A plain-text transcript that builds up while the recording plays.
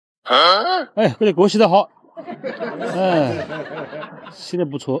哎，这里锅洗得好，洗得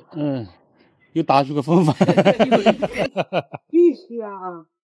不错，有大叔的风范。必须啊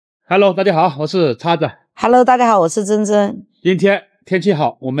 ！Hello， 大家好，我是叉子。！Hello， 大家好，我是珍珍。今天天气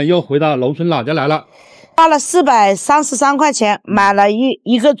好，我们又回到农村老家来了。花了433块钱买了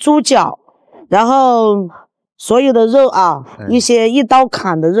一个猪脚，然后所有的肉啊，一些一刀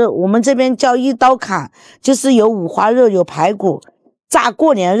砍的肉，我们这边叫一刀砍，就是有五花肉，有排骨，炸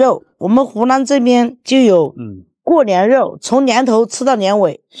过年肉。我们湖南这边就有过年肉，从年头吃到年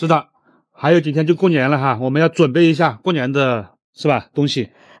尾。是的，还有几天就过年了哈，我们要准备一下过年的是吧东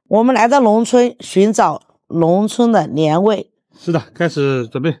西。我们来到农村寻找农村的年味。是的，开始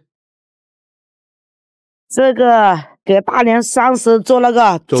准备。这个给大年30做那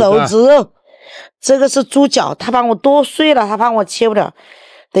个肘子肉，这个是猪脚，他帮我剁碎了，他怕我切不了。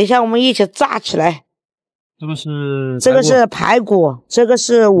等一下我们一起炸起来。这个是排骨，这个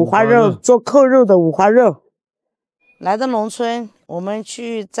是五花肉，做扣肉的五花肉。来到农村，我们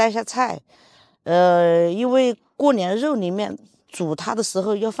去摘下菜。因为过年肉里面煮它的时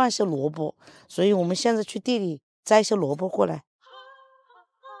候要放些萝卜，所以我们现在去地里摘一些萝卜过来。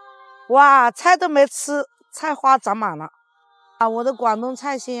哇，菜都没吃，菜花长满了啊！我的广东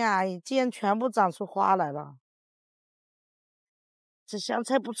菜心啊，竟然全部长出花来了。这香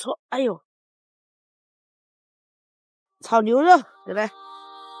菜不错，哎呦，炒牛肉，来。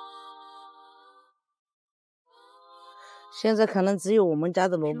现在可能只有我们家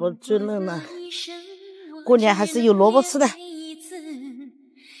的萝卜最嫩了，过年还是有萝卜吃的，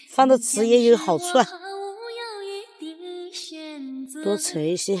放的迟也有好处啊，多扯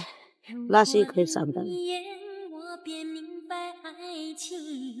一些，那些也可以散的。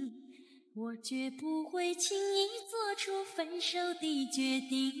我绝不会轻易做出分手的决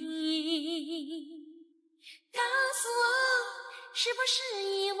定。告诉我，是不是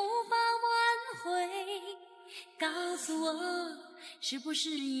已无法挽回？告诉我，是不是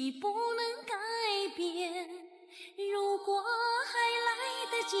已不能改变？如果还来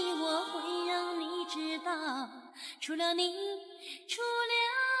得及，我会让你知道，除了你，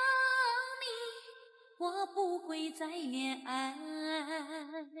我不会再恋爱。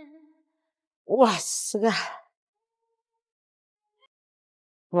哇，这个，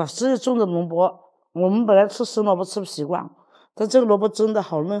哇，这是种的萝卜。我们本来吃生萝卜吃不习惯，但这个萝卜真的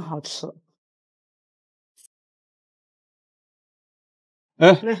好嫩好吃。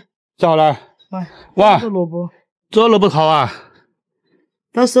哎，炸好了。哇，这个萝卜，这萝卜好啊！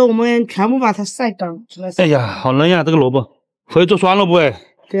到时候我们全部把它晒干。哎呀，好嫩呀，这个萝卜可以做酸萝卜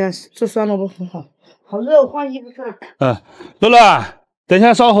哎。对啊，做酸萝卜很好。好热，换衣服去了。肉了，等一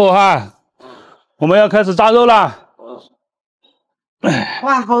下烧火哈，我们要开始炸肉了。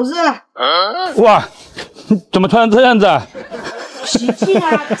哇，好热！哇，怎么突然这样子啊？喜庆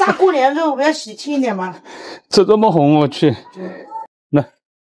啊！炸过年肉不要喜庆一点吗？这么红，我去！来，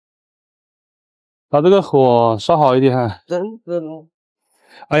把这个火烧好一点哈。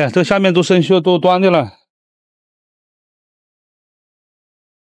哎呀，这下面都生锈，都断掉了。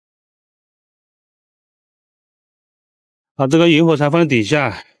把这个引火柴放在底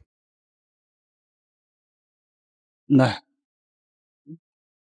下。来。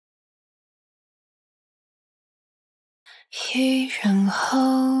一人后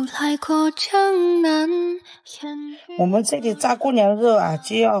来过江南。我们这里炸过年肉啊，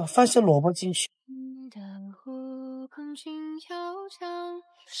就要放些萝卜进去。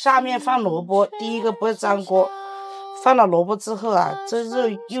下面放萝卜，第一个不要粘锅。放了萝卜之后啊，这肉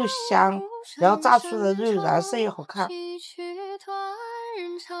又香，然后炸出来的肉颜色又好看。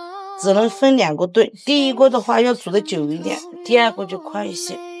只能分2锅炖，第一锅的话要煮的久一点，第2锅就快一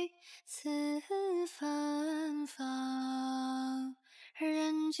些。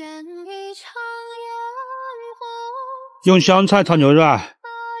用香菜炒牛肉啊！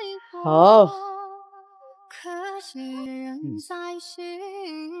好。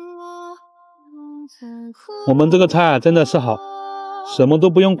我们这个菜真的是好，什么都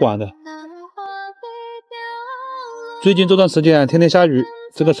不用管的。最近这段时间天天下雨，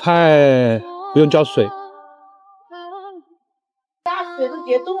这个菜不用浇水。加水都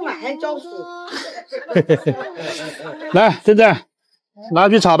结冻了，还浇水。来，珍珍，拿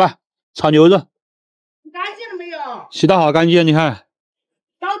去炒吧，炒牛肉。洗干净了没有？洗得好干净，你看。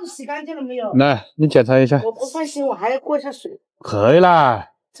刀子洗干净了没有？来，你检查一下。我不放心，我还要过一下水。可以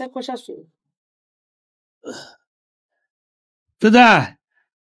啦。再过下水。珍珍，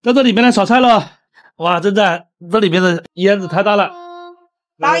到这里面来炒菜了。哇，珍珍，这里面的烟子太大了。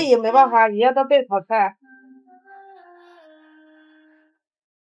那也没办法，也要到这炒菜。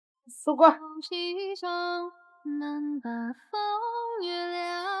收过。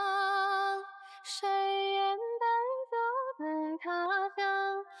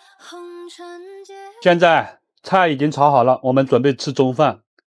现在菜已经炒好了，我们准备吃中饭。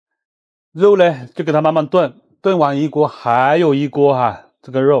肉呢，就给它慢慢炖，炖完一锅还有一锅哈。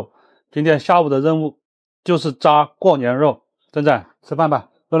这个肉，今天下午的任务就是炸过年肉。正在吃饭吧，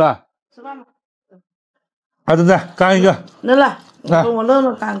乐乐。吃饭吧。啊，正在干一个。乐乐，我乐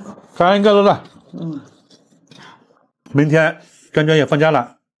乐干一个。干一个，乐乐。明天娟娟也放假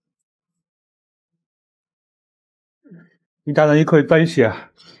了，一家人一块在一起，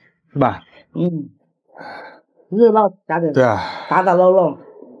是吧？热闹家人。对啊。打打闹闹。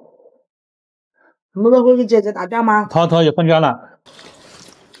乐乐会跟姐姐打架吗？涛涛也放假了。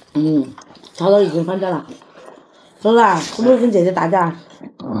涛涛已经放假了。乐乐会不会跟姐姐打架？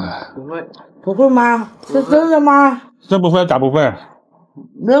不会。不会吗？是真的吗？真不会，咋不会？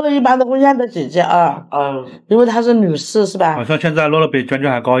乐乐一般都会让着姐姐啊。因为她是女士是吧？好像现在乐乐比娟娟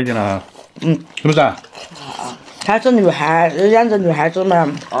还高一点了。是不是？她是女孩，让着女孩子嘛。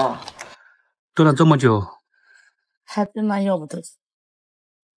炖了这么久。还真蛮要不得。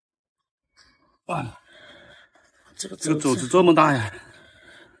哇，这个肘子这么大呀！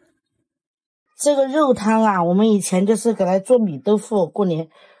这个肉汤啊，我们以前就是给它做米豆腐，过年，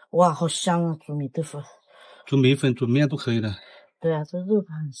哇，好香啊！煮米豆腐，煮米粉、煮面都可以的。对啊，这肉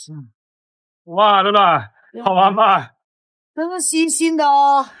汤很香。哇，乐乐，好玩吗？这是星星的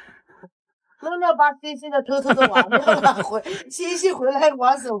哦。乐乐把星星的偷偷的玩掉了，星星回来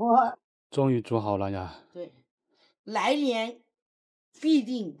玩什么？终于煮好了呀！对，来年必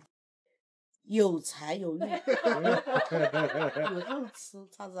定有财有运，有肉吃，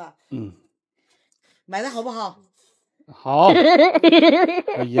叉子。买的好不好？好。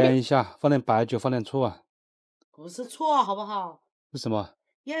要腌一下，放点白酒，放点醋啊。不是错，好不好？是什么？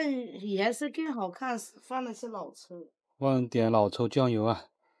让颜色更好看，放了些老抽。放点老抽、酱油啊。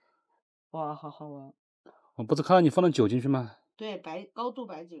哇，好好玩！我不是看到你放了酒进去吗？对，高度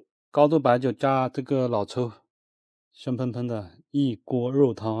白酒。高度白酒加这个老抽，香喷喷的一锅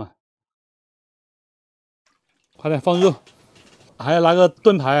肉汤啊！快点放肉，还要拿个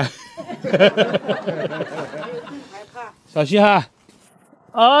盾牌。小心哈！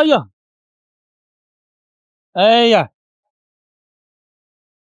哎呀，哎呀！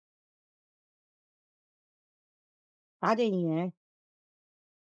打点盐。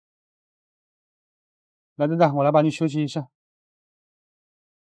来，等等，我来帮你休息一下。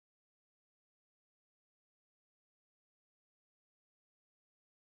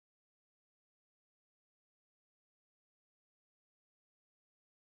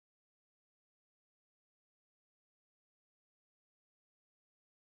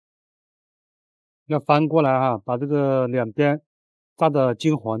要翻过来哈，把这个两边炸的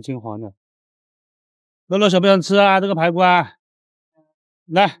金黄金黄的。乐乐想不想吃啊？这个排骨啊，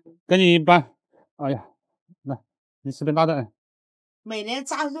来，给你一半。哎呀，来，你吃点大的。每年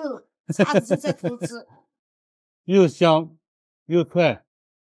炸肉，叉子就在偷吃。又香又脆，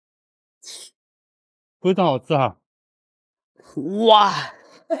非常好吃哈！哇！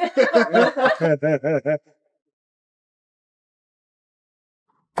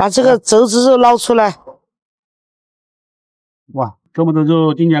把这个肘子肉捞出来。哇，这么多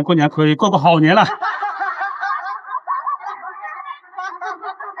肉，今年过年可以过个好年了。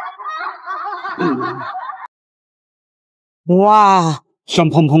哇，香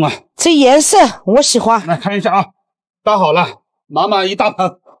喷喷啊！这颜色我喜欢。来看一下啊，搭好了，满满一大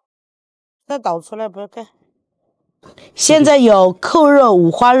盆。再倒出来，不要盖。现在有扣肉、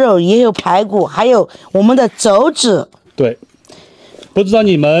五花肉，也有排骨，还有我们的肘子。对，不知道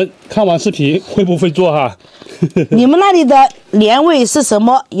你们看完视频会不会做哈？你们那里的年味是什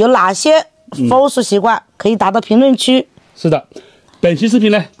么？有哪些风俗习惯？可以打到评论区。是的，本期视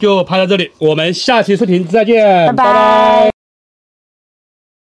频呢就拍到这里，我们下期视频再见，拜拜。